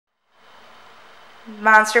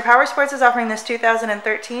Monster Powersports is offering this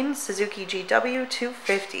 2013 Suzuki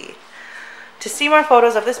GW250. To see more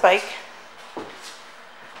photos of this bike,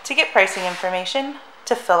 to get pricing information,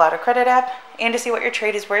 to fill out a credit app, and to see what your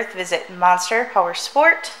trade is worth, visit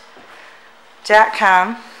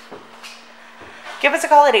monsterpowersport.com. Give us a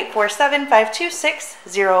call at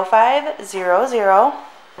 847-526-0500.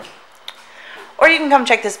 Or you can come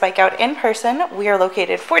check this bike out in person. We are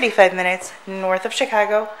located 45 minutes north of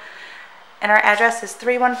Chicago. And our address is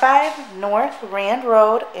 315 North Rand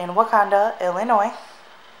Road in Wauconda, Illinois.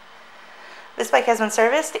 This bike has been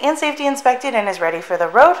serviced and safety inspected and is ready for the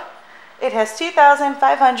road. It has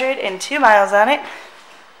 2,502 miles on it.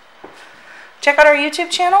 Check out our YouTube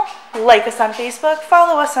channel, like us on Facebook,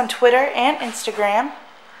 follow us on Twitter and Instagram.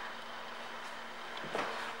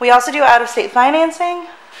 We also do out-of-state financing,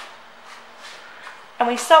 and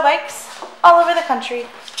we sell bikes all over the country.